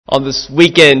On this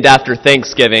weekend after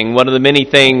Thanksgiving, one of the many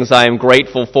things I am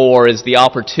grateful for is the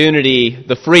opportunity,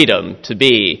 the freedom to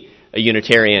be a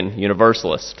Unitarian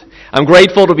Universalist. I'm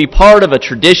grateful to be part of a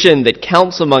tradition that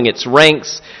counts among its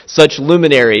ranks such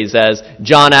luminaries as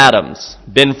John Adams,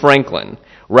 Ben Franklin,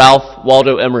 Ralph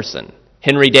Waldo Emerson,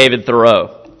 Henry David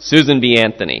Thoreau, Susan B.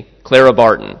 Anthony, Clara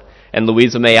Barton, and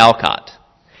Louisa May Alcott,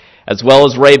 as well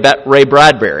as Ray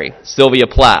Bradbury, Sylvia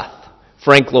Plath,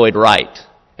 Frank Lloyd Wright,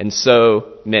 and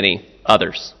so many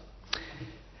others.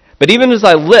 But even as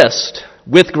I list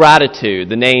with gratitude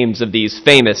the names of these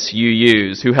famous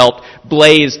UUs who helped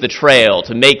blaze the trail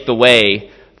to make the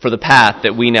way for the path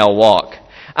that we now walk,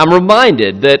 I'm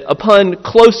reminded that upon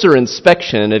closer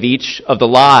inspection of each of the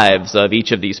lives of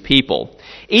each of these people,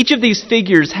 each of these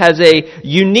figures has a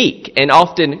unique and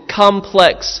often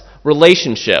complex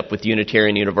relationship with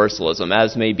Unitarian Universalism,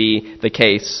 as may be the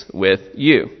case with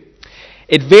you.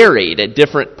 It varied at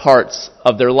different parts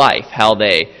of their life, how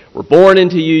they were born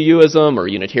into UUism or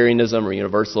Unitarianism or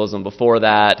Universalism before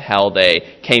that, how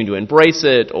they came to embrace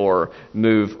it or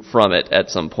move from it at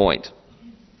some point.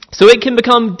 So it can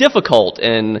become difficult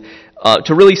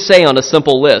to really say on a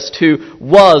simple list who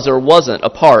was or wasn't a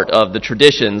part of the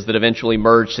traditions that eventually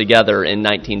merged together in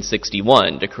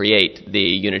 1961 to create the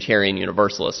Unitarian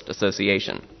Universalist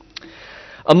Association.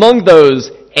 Among those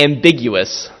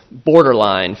ambiguous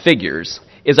borderline figures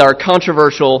is our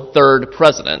controversial third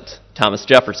president, Thomas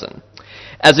Jefferson.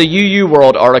 As a UU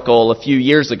World article a few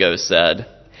years ago said,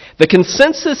 the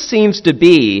consensus seems to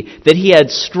be that he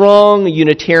had strong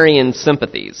Unitarian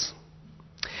sympathies,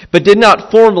 but did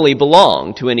not formally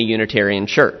belong to any Unitarian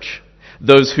church.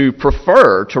 Those who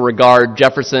prefer to regard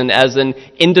Jefferson as an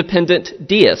independent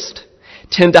deist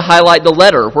tend to highlight the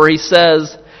letter where he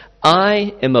says,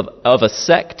 I am of a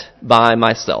sect by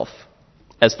myself,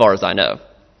 as far as I know.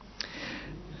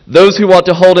 Those who want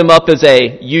to hold him up as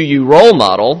a UU role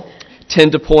model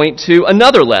tend to point to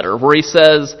another letter where he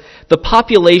says, the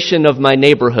population of my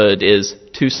neighborhood is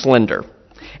too slender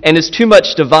and is too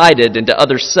much divided into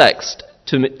other sects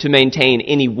to maintain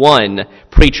any one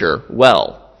preacher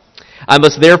well. I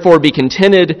must therefore be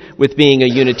contented with being a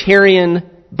Unitarian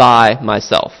by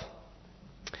myself.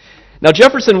 Now,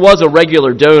 Jefferson was a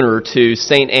regular donor to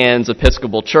St. Anne's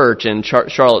Episcopal Church in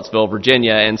Charlottesville,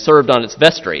 Virginia, and served on its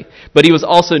vestry, but he was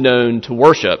also known to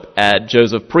worship at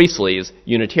Joseph Priestley's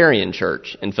Unitarian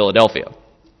Church in Philadelphia.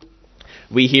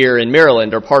 We here in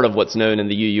Maryland are part of what's known in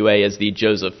the UUA as the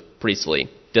Joseph Priestley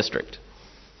District.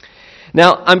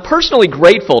 Now, I'm personally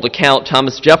grateful to count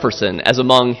Thomas Jefferson as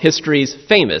among history's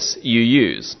famous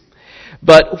UUs.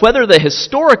 But whether the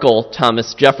historical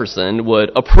Thomas Jefferson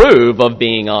would approve of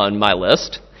being on my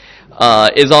list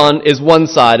is one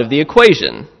side of the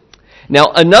equation.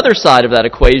 Now, another side of that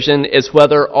equation is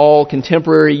whether all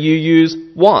contemporary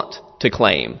UUs want to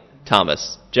claim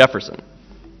Thomas Jefferson.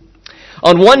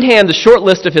 On one hand, the short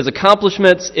list of his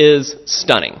accomplishments is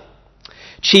stunning.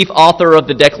 Chief author of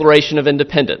the Declaration of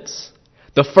Independence,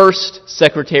 the first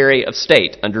Secretary of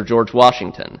State under George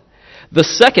Washington, the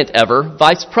second ever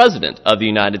Vice President of the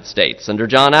United States under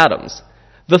John Adams,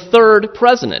 the third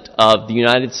President of the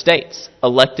United States,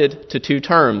 elected to 2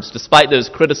 terms, despite those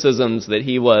criticisms that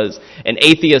he was an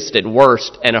atheist at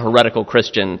worst and a heretical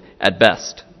Christian at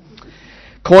best.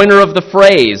 Coiner of the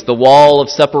phrase, the wall of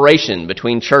separation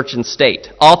between church and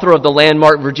state, author of the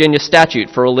landmark Virginia Statute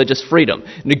for Religious Freedom,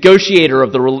 negotiator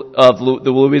of the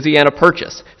Louisiana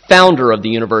Purchase, founder of the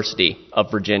University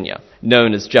of Virginia,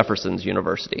 known as Jefferson's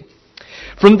University.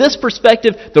 From this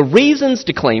perspective, the reasons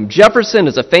to claim Jefferson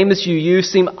as a famous UU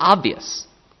seem obvious.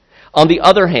 On the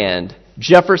other hand,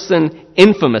 Jefferson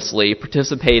infamously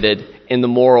participated in the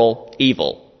moral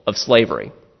evil of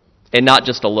slavery. And not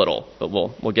just a little, but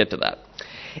we'll get to that.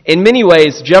 In many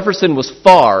ways, Jefferson was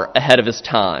far ahead of his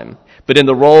time, but in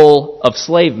the role of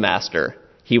slave master,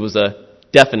 he was a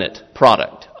definite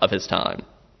product of his time.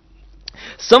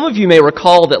 Some of you may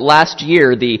recall that last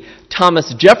year, the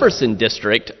Thomas Jefferson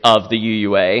District of the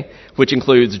UUA, which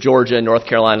includes Georgia, North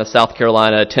Carolina, South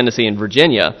Carolina, Tennessee, and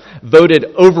Virginia, voted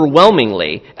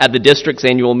overwhelmingly at the district's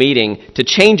annual meeting to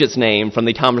change its name from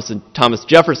the Thomas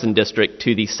Jefferson District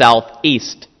to the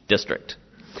Southeast District.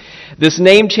 This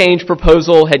name change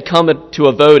proposal had come to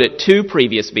a vote at 2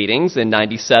 previous meetings, in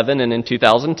 1997 and in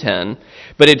 2010,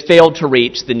 but it failed to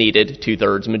reach the needed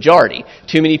 2/3 majority.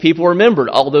 Too many people remembered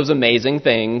all those amazing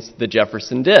things that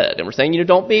Jefferson did, and we're saying,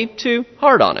 don't be too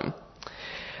hard on him.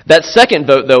 That second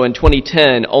vote, though, in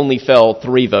 2010 only fell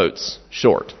 3 votes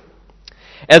short.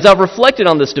 As I've reflected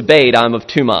on this debate, I'm of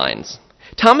 2 minds.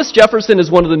 Thomas Jefferson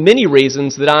is one of the many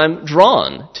reasons that I'm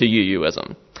drawn to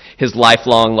UUism. his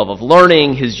lifelong love of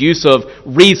learning, his use of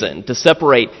reason to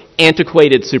separate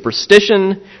antiquated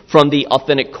superstition from the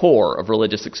authentic core of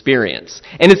religious experience,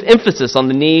 and his emphasis on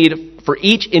the need for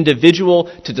each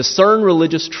individual to discern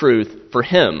religious truth for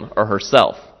him or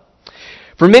herself.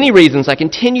 For many reasons, I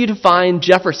continue to find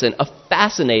Jefferson a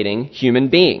fascinating human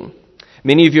being.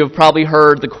 Many of you have probably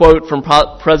heard the quote from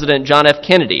President John F.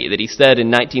 Kennedy that he said in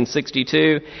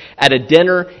 1962 at a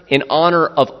dinner in honor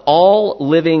of all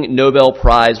living Nobel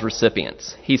Prize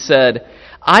recipients. He said,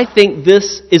 "I think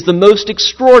this is the most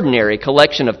extraordinary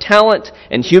collection of talent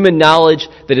and human knowledge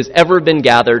that has ever been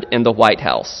gathered in the White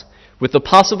House, with the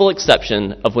possible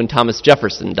exception of when Thomas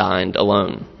Jefferson dined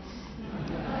alone."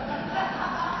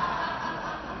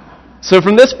 So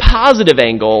from this positive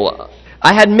angle,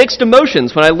 I had mixed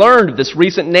emotions when I learned of this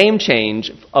recent name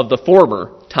change of the former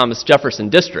Thomas Jefferson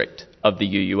District of the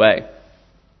UUA.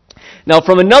 Now,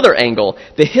 from another angle,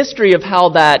 the history of how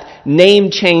that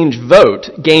name change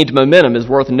vote gained momentum is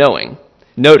worth noting.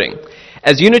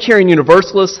 As Unitarian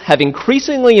Universalists have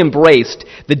increasingly embraced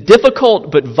the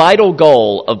difficult but vital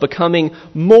goal of becoming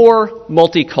more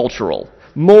multicultural,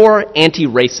 more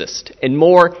anti-racist, and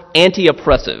more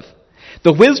anti-oppressive,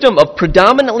 the wisdom of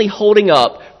predominantly holding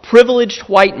up privileged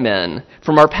white men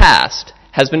from our past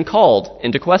has been called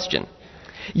into question.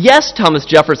 Yes, Thomas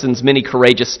Jefferson's many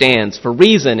courageous stands for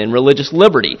reason and religious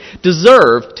liberty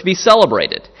deserve to be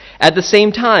celebrated. At the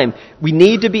same time, we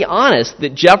need to be honest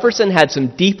that Jefferson had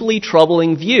some deeply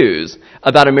troubling views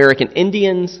about American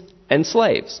Indians and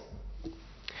slaves.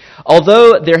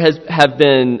 Although there had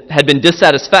been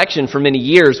dissatisfaction for many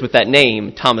years with that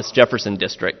name, Thomas Jefferson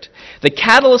District, the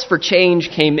catalyst for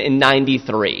change came in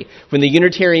 93, when the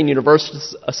Unitarian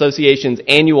Universalist Association's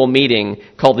annual meeting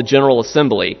called the General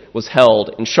Assembly was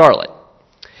held in Charlotte.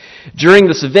 During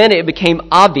this event, it became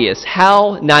obvious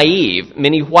how naive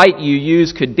many white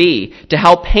UUs could be to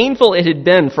how painful it had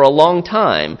been for a long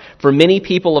time for many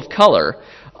people of color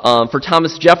for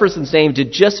Thomas Jefferson's name to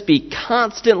just be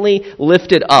constantly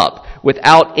lifted up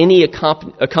without any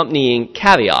accompanying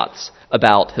caveats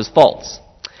about his faults.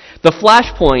 The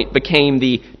flashpoint became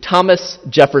the Thomas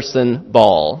Jefferson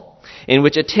Ball, in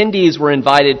which attendees were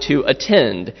invited to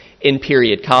attend in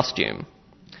period costume.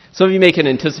 Some of you may can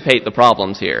anticipate the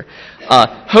problems here.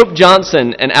 Hope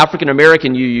Johnson, an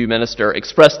African-American UU minister,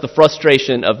 expressed the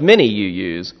frustration of many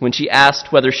UUs when she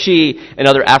asked whether she and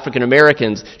other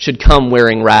African-Americans should come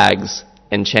wearing rags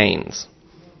and chains.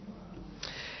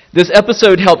 This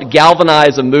episode helped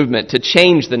galvanize a movement to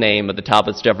change the name of the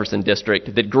Thomas Jefferson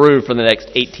District that grew for the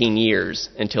next 18 years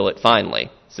until it finally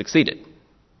succeeded.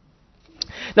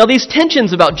 Now, these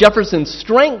tensions about Jefferson's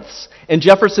strengths and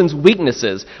Jefferson's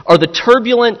weaknesses are the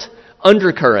turbulent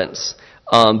undercurrents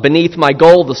beneath my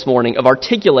goal this morning of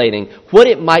articulating what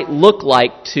it might look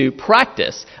like to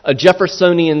practice a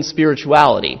Jeffersonian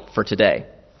spirituality for today.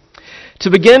 To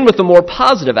begin with the more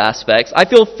positive aspects, I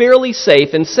feel fairly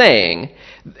safe in saying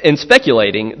and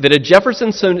speculating that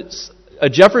a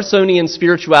Jeffersonian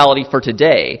spirituality for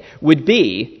today would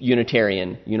be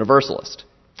Unitarian Universalist.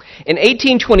 In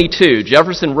 1822,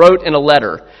 Jefferson wrote in a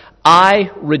letter,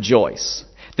 "I rejoice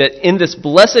that in this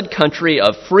blessed country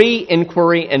of free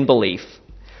inquiry and belief,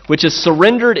 which has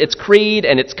surrendered its creed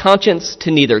and its conscience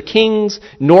to neither kings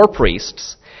nor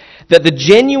priests, that the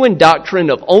genuine doctrine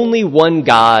of only one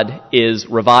God is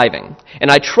reviving. And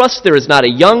I trust there is not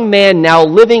a young man now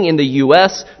living in the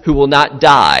U.S. who will not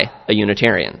die a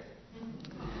Unitarian."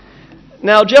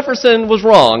 Now, Jefferson was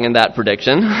wrong in that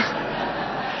prediction.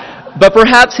 But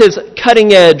perhaps his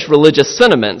cutting-edge religious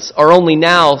sentiments are only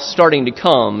now starting to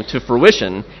come to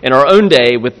fruition in our own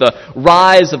day with the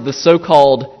rise of the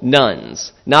so-called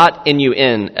nuns, not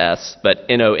N-U-N-S, but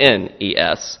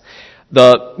N-O-N-E-S,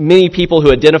 the many people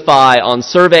who identify on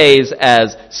surveys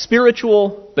as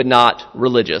spiritual but not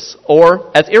religious, or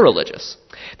as irreligious.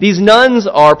 These nuns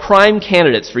are prime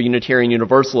candidates for Unitarian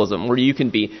Universalism, where you can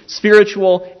be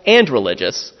spiritual and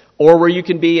religious, or where you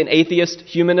can be an atheist,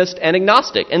 humanist, and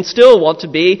agnostic, and still want to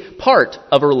be part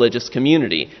of a religious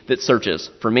community that searches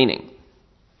for meaning.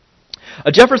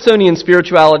 A Jeffersonian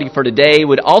spirituality for today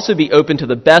would also be open to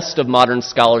the best of modern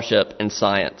scholarship and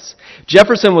science.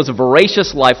 Jefferson was a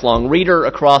voracious lifelong reader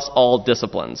across all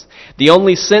disciplines. The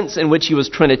only sense in which he was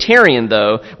Trinitarian,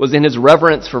 though, was in his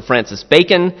reverence for Francis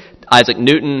Bacon, Isaac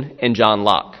Newton, and John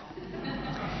Locke.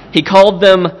 He called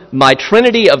them my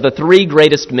trinity of the three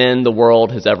greatest men the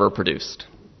world has ever produced.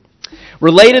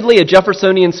 Relatedly, a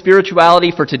Jeffersonian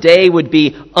spirituality for today would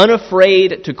be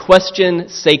unafraid to question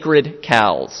sacred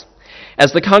cows.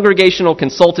 As the congregational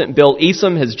consultant Bill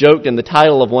Easom has joked in the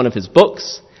title of one of his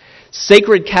books,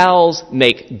 sacred cows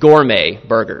make gourmet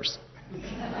burgers.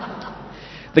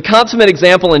 The consummate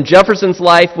example in Jefferson's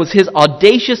life was his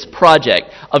audacious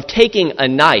project of taking a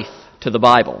knife to the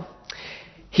Bible.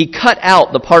 He cut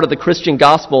out the part of the Christian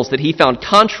Gospels that he found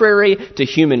contrary to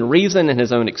human reason and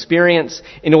his own experience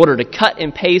in order to cut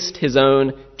and paste his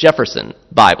own Jefferson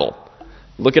Bible.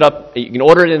 Look it up. You can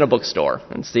order it in a bookstore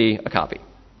and see a copy.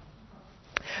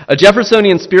 A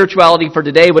Jeffersonian spirituality for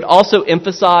today would also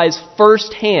emphasize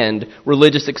first-hand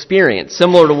religious experience,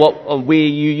 similar to what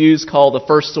UUs call the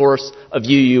first source of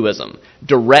UUism,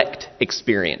 direct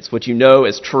experience, what you know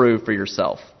is true for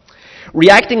yourself.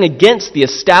 Reacting against the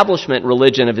establishment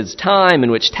religion of his time,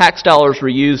 in which tax dollars were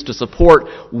used to support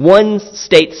one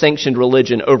state-sanctioned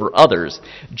religion over others,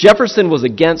 Jefferson was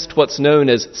against what's known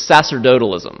as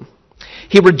sacerdotalism.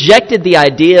 He rejected the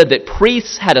idea that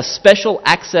priests had a special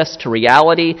access to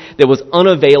reality that was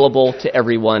unavailable to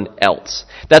everyone else.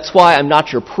 That's why I'm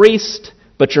not your priest,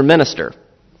 but your minister.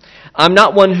 I'm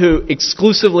not one who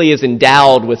exclusively is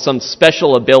endowed with some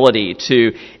special ability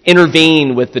to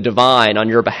intervene with the divine on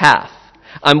your behalf.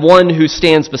 I'm one who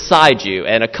stands beside you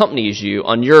and accompanies you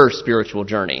on your spiritual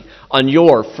journey, on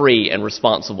your free and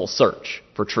responsible search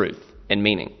for truth and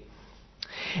meaning.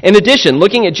 In addition,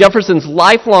 looking at Jefferson's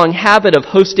lifelong habit of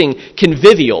hosting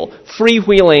convivial,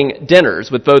 freewheeling dinners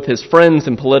with both his friends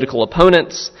and political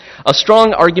opponents, a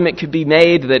strong argument could be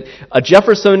made that a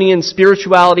Jeffersonian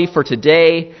spirituality for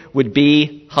today would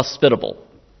be hospitable.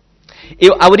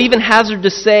 I would even hazard to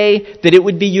say that it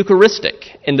would be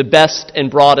Eucharistic in the best and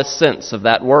broadest sense of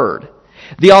that word.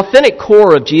 The authentic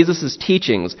core of Jesus'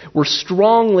 teachings were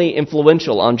strongly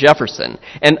influential on Jefferson,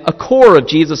 and a core of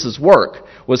Jesus' work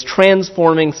was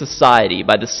transforming society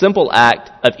by the simple act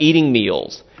of eating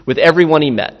meals with everyone he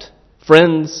met,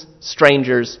 friends,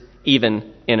 strangers,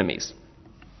 even enemies.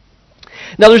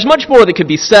 Now, there's much more that could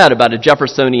be said about a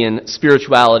Jeffersonian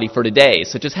spirituality for today,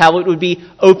 such as how it would be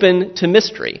open to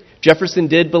mystery. Jefferson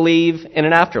did believe in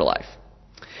an afterlife.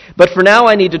 But for now,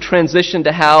 I need to transition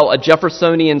to how a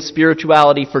Jeffersonian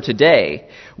spirituality for today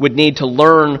would need to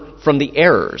learn from the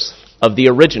errors of the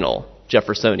original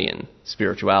Jeffersonian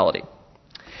spirituality.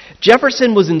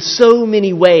 Jefferson was in so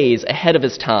many ways ahead of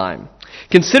his time.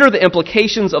 Consider the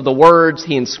implications of the words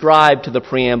he inscribed to the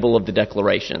preamble of the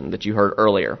Declaration that you heard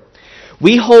earlier.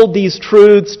 We hold these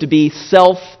truths to be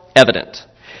self-evident,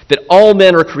 that all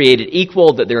men are created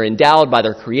equal, that they're endowed by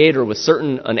their Creator with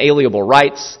certain unalienable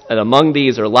rights, and among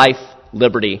these are life,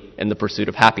 liberty, and the pursuit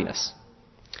of happiness.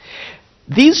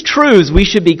 These truths, we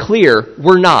should be clear,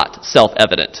 were not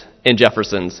self-evident in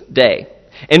Jefferson's day.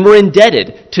 And we're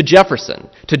indebted to Jefferson,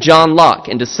 to John Locke,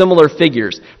 and to similar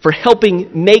figures for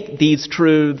helping make these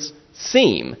truths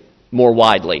seem more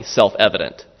widely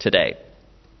self-evident today.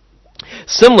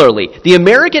 Similarly, the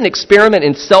American experiment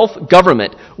in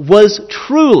self-government was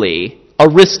truly a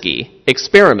risky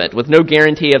experiment with no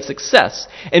guarantee of success,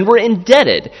 and we're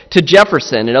indebted to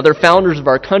Jefferson and other founders of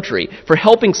our country for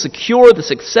helping secure the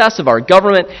success of our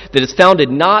government that is founded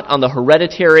not on the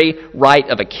hereditary right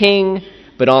of a king,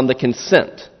 but on the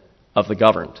consent of the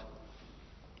governed.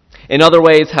 In other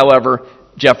ways, however,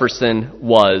 Jefferson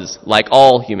was, like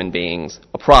all human beings,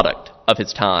 a product of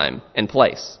his time and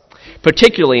place,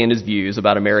 particularly in his views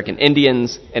about American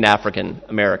Indians and African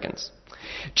Americans.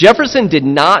 Jefferson did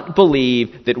not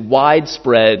believe that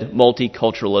widespread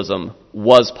multiculturalism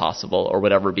was possible or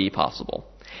would ever be possible.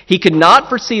 He could not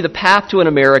foresee the path to an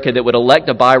America that would elect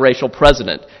a biracial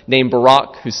president named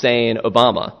Barack Hussein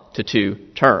Obama to 2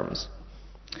 terms.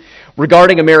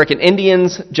 Regarding American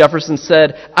Indians, Jefferson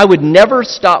said, "I would never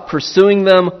stop pursuing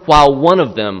them while one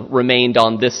of them remained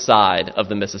on this side of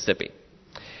the Mississippi."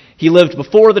 He lived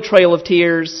before the Trail of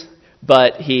Tears,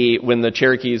 but when the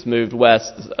Cherokees moved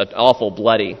west, an awful,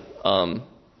 bloody,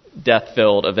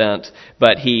 death-filled event,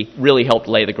 but he really helped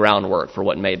lay the groundwork for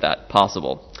what made that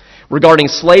possible. Regarding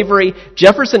slavery,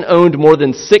 Jefferson owned more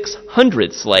than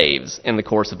 600 slaves in the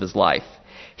course of his life.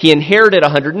 He inherited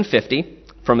 150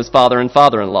 from his father and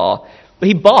father-in-law, but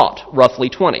he bought roughly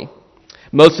 20.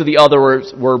 Most of the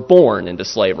others were born into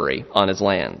slavery on his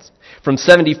lands. From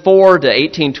 1774 to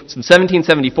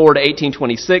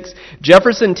 1826,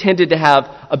 Jefferson tended to have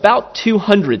about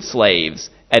 200 slaves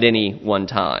at any one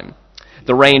time.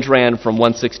 The range ran from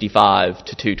 165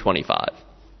 to 225.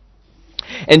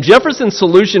 And Jefferson's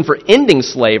solution for ending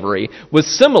slavery was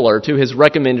similar to his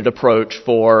recommended approach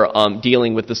for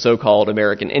dealing with the so-called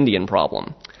American Indian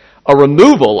problem. A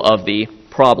removal of the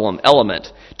problem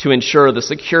element to ensure the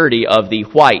security of the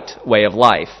white way of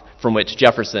life from which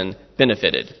Jefferson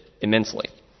benefited immensely.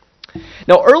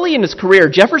 Now, early in his career,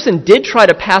 Jefferson did try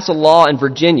to pass a law in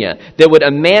Virginia that would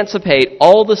emancipate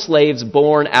all the slaves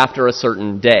born after a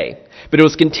certain day, but it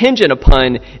was contingent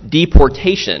upon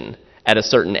deportation at a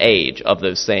certain age of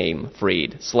those same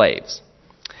freed slaves.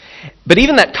 But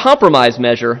even that compromise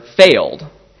measure failed.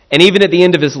 And even at the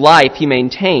end of his life, he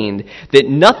maintained that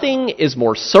nothing is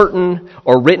more certain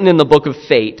or written in the book of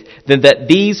fate than that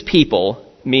these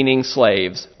people, meaning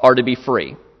slaves, are to be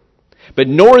free. But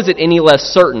nor is it any less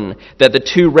certain that the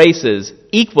two races,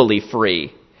 equally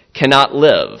free, cannot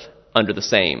live under the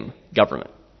same government.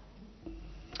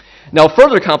 Now,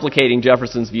 further complicating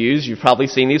Jefferson's views, you've probably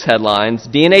seen these headlines.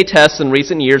 DNA tests in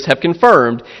recent years have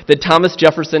confirmed that Thomas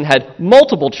Jefferson had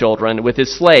multiple children with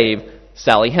his slave,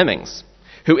 Sally Hemings,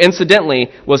 who incidentally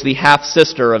was the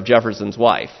half-sister of Jefferson's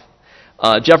wife.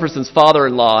 Jefferson's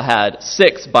father-in-law had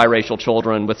 6 biracial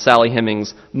children with Sally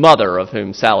Hemings' mother, of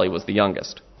whom Sally was the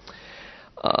youngest.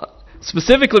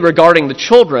 Specifically regarding the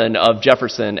children of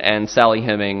Jefferson and Sally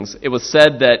Hemings, it was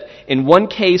said that in one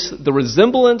case the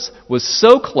resemblance was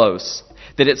so close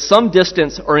that at some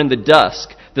distance or in the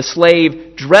dusk, the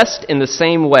slave dressed in the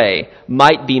same way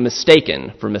might be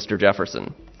mistaken for Mr.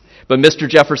 Jefferson. But Mr.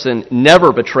 Jefferson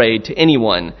never betrayed to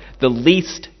anyone the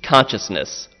least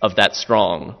consciousness of that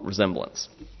strong resemblance.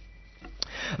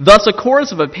 Thus, a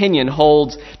chorus of opinion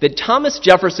holds that Thomas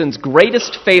Jefferson's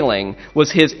greatest failing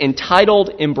was his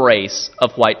entitled embrace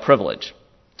of white privilege.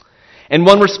 And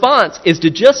one response is to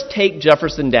just take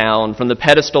Jefferson down from the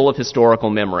pedestal of historical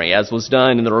memory, as was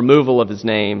done in the removal of his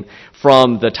name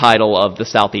from the title of the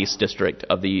Southeast District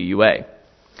of the UUA.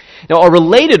 Now, a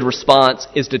related response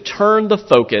is to turn the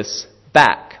focus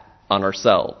back on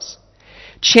ourselves.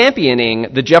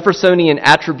 Championing the Jeffersonian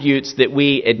attributes that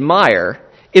we admire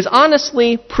is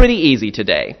honestly pretty easy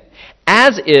today,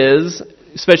 as is,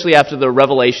 especially after the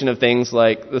revelation of things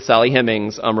like the Sally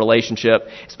Hemings relationship,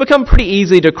 it's become pretty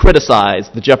easy to criticize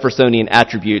the Jeffersonian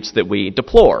attributes that we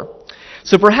deplore.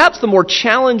 So perhaps the more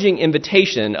challenging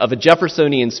invitation of a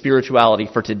Jeffersonian spirituality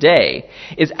for today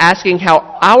is asking how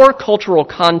our cultural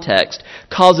context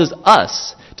causes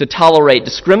us to tolerate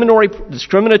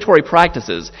discriminatory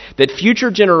practices that future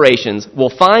generations will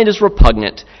find as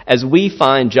repugnant as we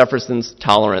find Jefferson's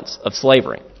tolerance of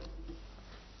slavery.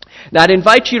 Now, I'd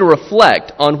invite you to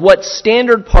reflect on what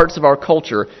standard parts of our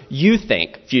culture you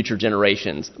think future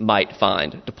generations might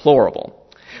find deplorable.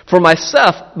 For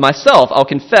myself, I'll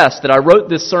confess that I wrote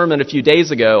this sermon a few days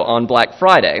ago on Black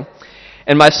Friday,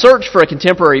 and my search for a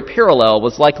contemporary parallel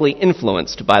was likely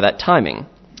influenced by that timing.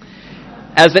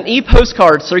 As an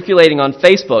e-postcard circulating on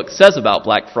Facebook says about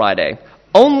Black Friday,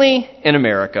 only in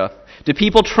America do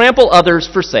people trample others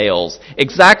for sales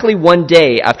exactly one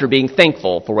day after being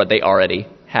thankful for what they already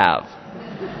have.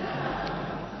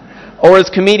 Or as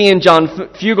comedian John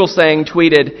Fugelsang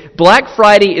tweeted, Black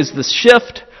Friday is the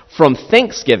shift from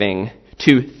Thanksgiving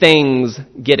to things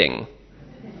getting.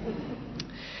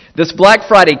 This Black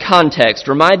Friday context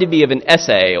reminded me of an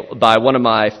essay by one of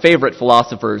my favorite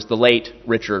philosophers, the late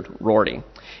Richard Rorty.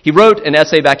 He wrote an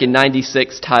essay back in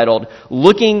 96 titled,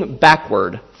 Looking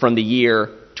Backward from the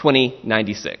Year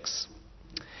 2096.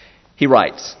 He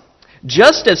writes,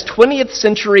 just as 20th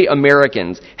century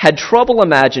Americans had trouble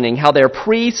imagining how their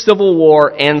pre-Civil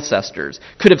War ancestors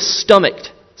could have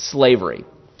stomached slavery,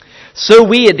 so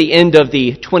we at the end of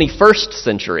the 21st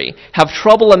century have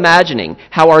trouble imagining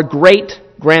how our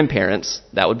great-grandparents,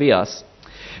 that would be us,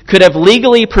 could have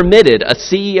legally permitted a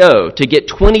CEO to get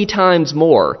 20 times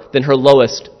more than her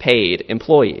lowest paid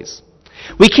employees.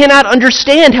 We cannot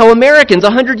understand how Americans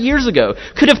 100 years ago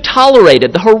could have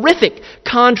tolerated the horrific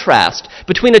contrast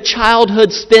between a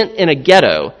childhood spent in a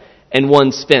ghetto and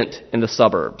one spent in the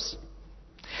suburbs.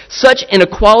 Such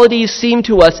inequalities seem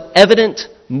to us evident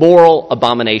moral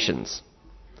abominations,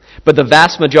 but the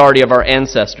vast majority of our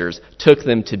ancestors took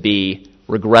them to be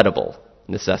regrettable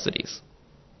necessities.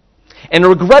 And a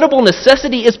regrettable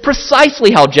necessity is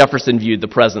precisely how Jefferson viewed the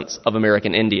presence of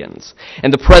American Indians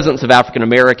and the presence of African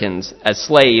Americans as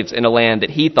slaves in a land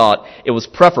that he thought it was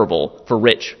preferable for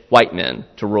rich white men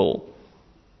to rule.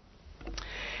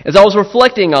 As I was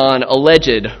reflecting on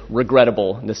alleged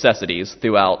regrettable necessities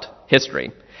throughout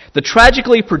history, the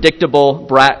tragically predictable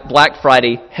Black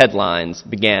Friday headlines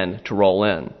began to roll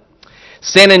in.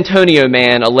 San Antonio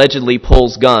man allegedly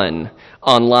pulls gun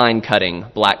on line-cutting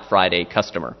Black Friday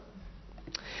customer.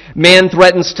 Man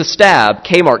threatens to stab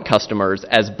Kmart customers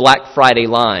as Black Friday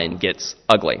line gets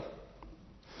ugly.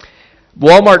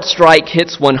 Walmart strike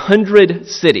hits 100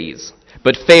 cities,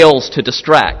 but fails to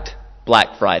distract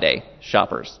Black Friday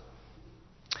shoppers.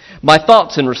 My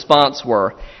thoughts in response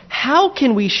were, how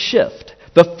can we shift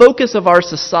the focus of our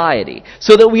society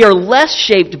so that we are less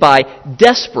shaped by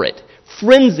desperate,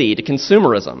 frenzied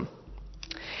consumerism?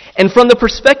 And from the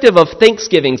perspective of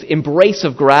Thanksgiving's embrace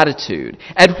of gratitude,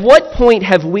 at what point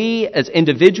have we as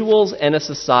individuals and a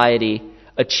society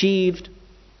achieved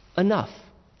enough,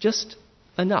 just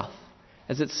enough.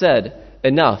 As it said,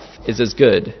 enough is as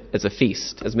good as a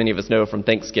feast, as many of us know from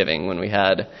Thanksgiving when we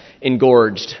had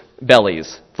engorged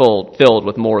bellies filled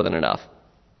with more than enough.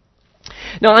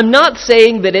 Now, I'm not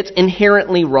saying that it's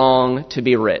inherently wrong to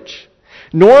be rich,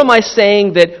 nor am I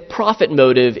saying that profit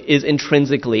motive is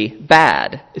intrinsically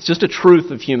bad. It's just a truth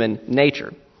of human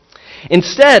nature.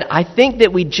 Instead, I think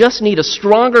that we just need a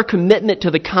stronger commitment to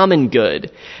the common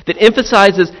good that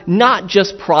emphasizes not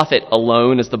just profit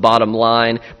alone as the bottom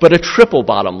line, but a triple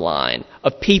bottom line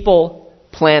of people,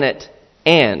 planet,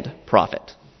 and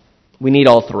profit. We need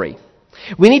all three.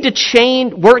 We need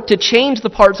to work to change the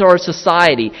parts of our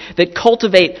society that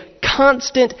cultivate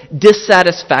constant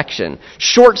dissatisfaction,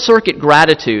 short-circuit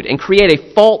gratitude, and create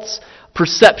a false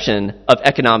perception of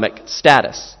economic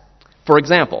status. For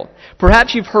example,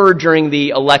 perhaps you've heard during the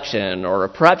election, or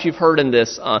perhaps you've heard in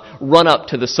this run-up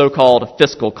to the so-called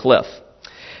fiscal cliff,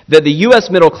 that the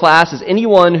U.S. middle class is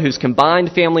anyone whose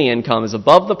combined family income is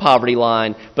above the poverty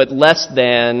line, but less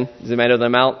than, does anybody know the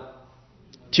amount?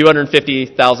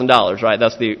 $250,000, right?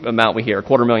 That's the amount we hear,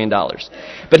 $250,000.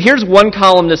 But here's one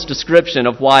columnist's description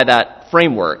of why that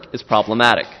framework is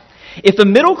problematic. If the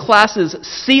middle class's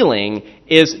ceiling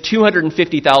is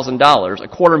 $250,000,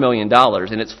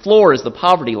 $250,000, and its floor is the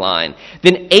poverty line,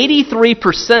 then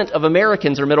 83% of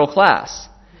Americans are middle class.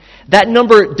 That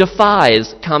number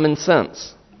defies common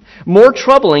sense. More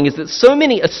troubling is that so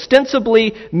many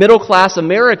ostensibly middle-class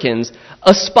Americans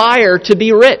aspire to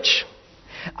be rich.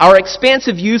 Our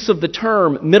expansive use of the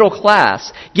term middle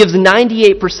class gives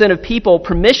 98% of people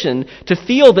permission to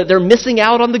feel that they're missing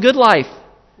out on the good life,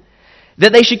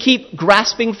 that they should keep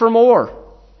grasping for more.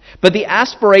 But the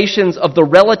aspirations of the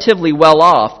relatively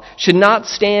well-off should not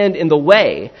stand in the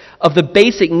way of the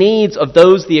basic needs of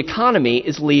those the economy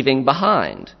is leaving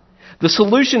behind. The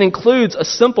solution includes a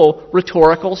simple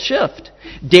rhetorical shift,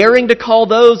 daring to call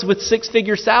those with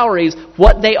six-figure salaries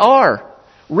what they are,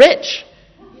 rich.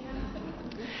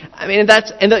 I mean,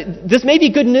 this may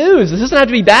be good news. This doesn't have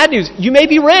to be bad news. You may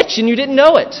be rich and you didn't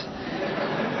know it.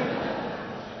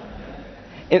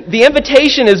 And the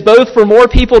invitation is both for more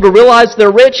people to realize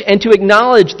they're rich and to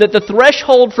acknowledge that the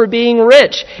threshold for being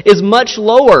rich is much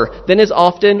lower than is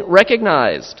often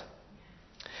recognized.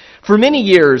 For many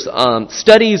years,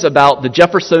 studies about the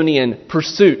Jeffersonian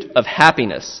pursuit of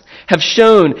happiness have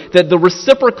shown that the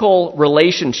reciprocal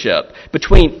relationship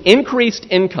between increased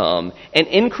income and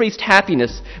increased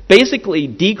happiness basically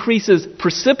decreases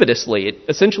precipitously. It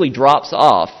essentially drops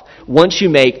off once you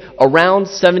make around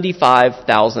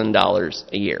 $75,000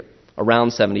 a year. Around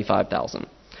 $75,000.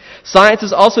 Science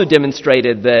has also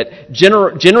demonstrated that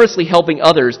generously helping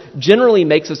others generally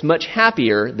makes us much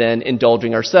happier than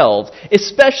indulging ourselves,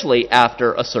 especially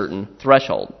after a certain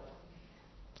threshold.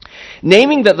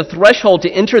 Naming that the threshold to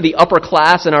enter the upper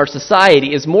class in our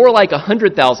society is more like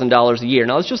 $100,000 a year.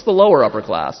 Now, it's just the lower upper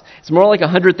class. It's more like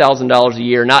 $100,000 a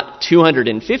year, not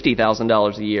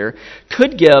 $250,000 a year,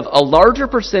 could give a larger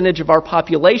percentage of our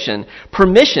population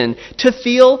permission to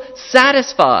feel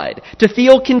satisfied, to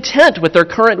feel content with their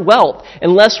current wealth,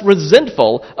 and less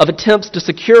resentful of attempts to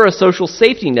secure a social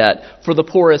safety net for the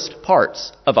poorest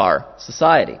parts of our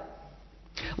society.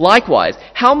 Likewise,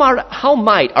 how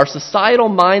might our societal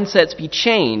mindsets be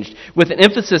changed with an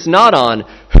emphasis not on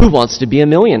who wants to be a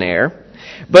millionaire,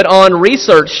 but on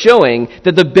research showing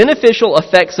that the beneficial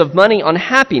effects of money on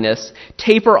happiness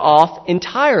taper off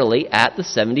entirely at the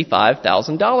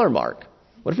 $75,000 mark?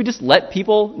 What if we just let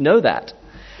people know that?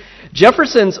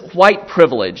 Jefferson's white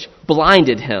privilege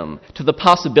blinded him to the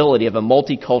possibility of a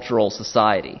multicultural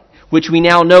society, which we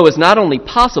now know is not only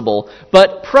possible,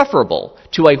 but preferable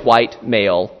to a white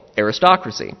male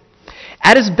aristocracy.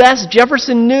 At his best,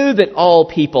 Jefferson knew that all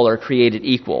people are created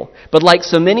equal, but like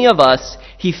so many of us,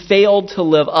 he failed to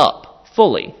live up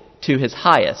fully to his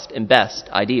highest and best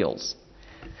ideals.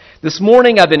 This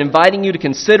morning, I've been inviting you to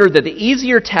consider that the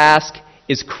easier task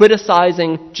is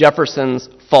criticizing Jefferson's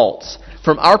faults.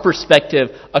 From our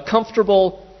perspective, a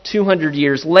comfortable 200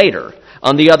 years later,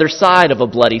 on the other side of a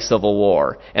bloody civil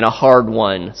war and a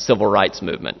hard-won civil rights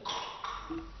movement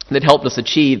that helped us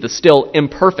achieve the still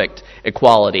imperfect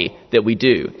equality that we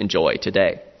do enjoy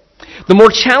today. The more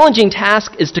challenging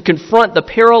task is to confront the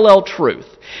parallel truth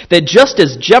that just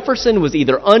as Jefferson was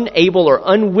either unable or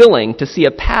unwilling to see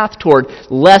a path toward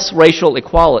less racial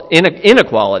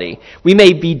inequality, we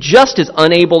may be just as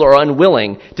unable or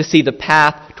unwilling to see the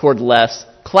path toward less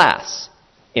class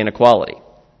inequality.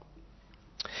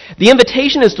 The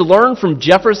invitation is to learn from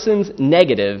Jefferson's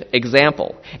negative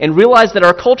example and realize that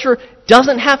our culture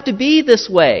doesn't have to be this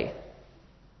way.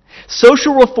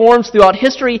 Social reforms throughout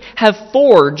history have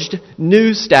forged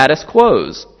new status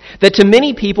quos that to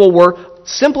many people were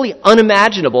simply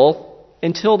unimaginable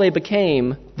until they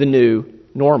became the new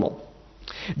normal.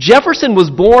 Jefferson was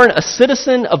born a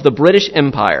citizen of the British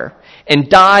Empire and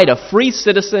died a free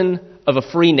citizen of a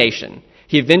free nation.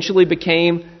 He eventually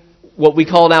became what we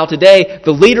call now today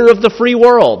the leader of the free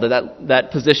world,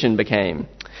 that position became.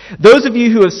 Those of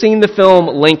you who have seen the film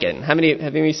Lincoln, have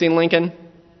you seen Lincoln?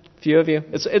 A few of you?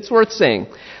 It's worth seeing.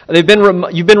 You've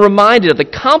been reminded of the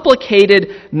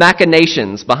complicated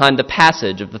machinations behind the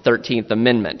passage of the 13th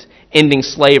Amendment, ending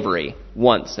slavery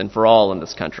once and for all in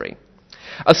this country.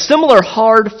 A similar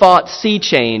hard-fought sea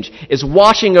change is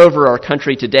washing over our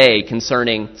country today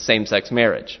concerning same-sex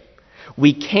marriage.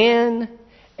 We can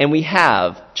and we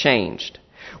have changed.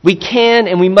 We can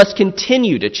and we must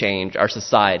continue to change our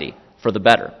society for the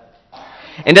better.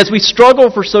 And as we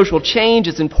struggle for social change,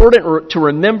 it's important to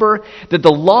remember that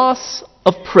the loss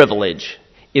of privilege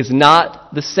is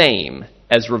not the same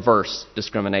as reverse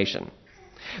discrimination.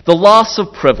 The loss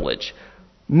of privilege,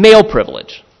 male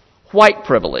privilege, white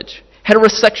privilege,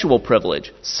 heterosexual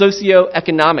privilege,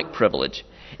 socioeconomic privilege,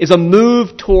 is a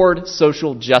move toward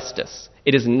social justice.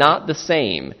 It is not the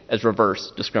same as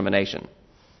reverse discrimination.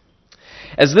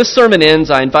 As this sermon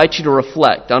ends, I invite you to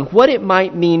reflect on what it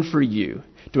might mean for you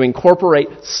to incorporate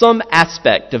some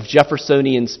aspect of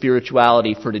Jeffersonian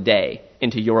spirituality for today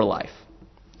into your life.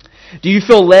 Do you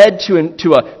feel led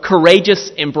to a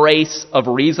courageous embrace of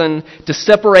reason, to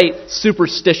separate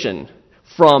superstition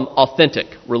from authentic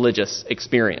religious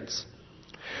experience?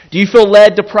 Do you feel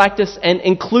led to practice an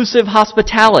inclusive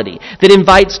hospitality that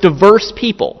invites diverse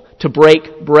people to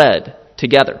break bread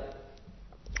together?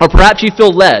 Or perhaps you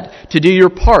feel led to do your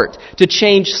part to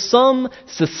change some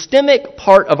systemic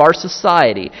part of our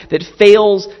society that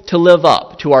fails to live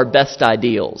up to our best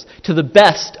ideals, to the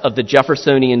best of the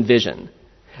Jeffersonian vision,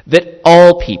 that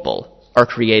all people are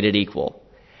created equal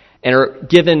and are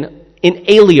given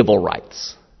inalienable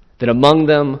rights, that among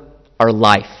them are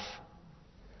life,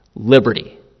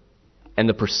 liberty, and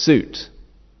the pursuit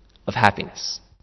of happiness.